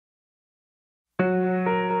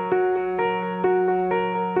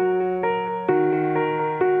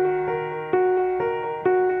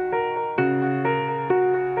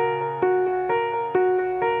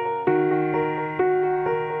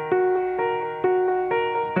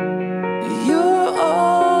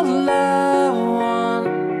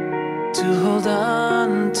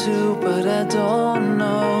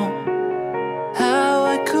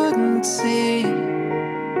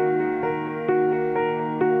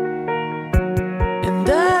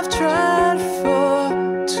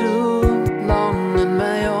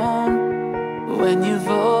when you've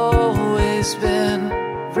always been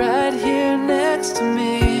right here next to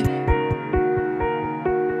me.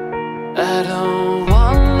 I don't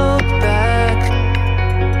wanna look back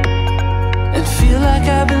and feel like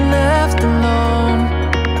I've been left alone,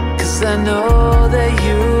 'cause I know that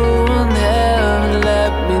you will never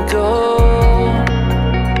let me go.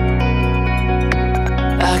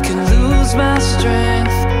 I can lose my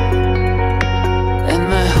strength and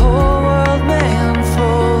my whole world may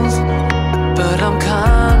unfold, but I'm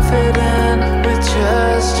confident with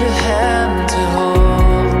just your hand to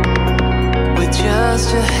hold, with just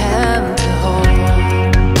your hand to hold.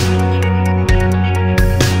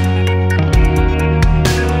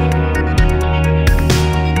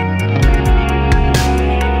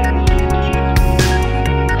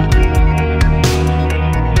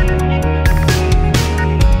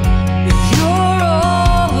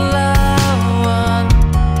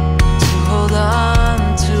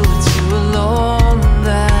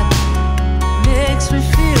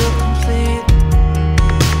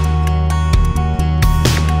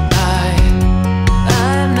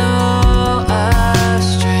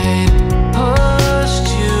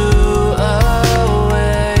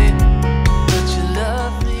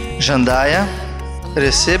 Jandaia,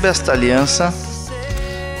 receba esta aliança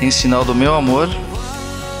em sinal do meu amor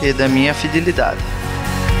e da minha fidelidade.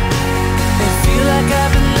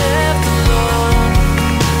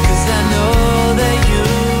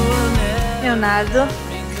 Leonardo,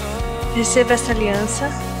 receba esta aliança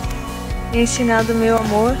em sinal do meu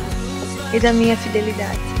amor e da minha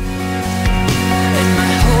fidelidade.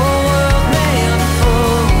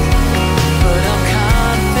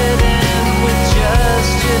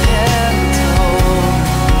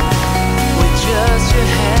 Just your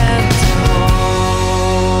hand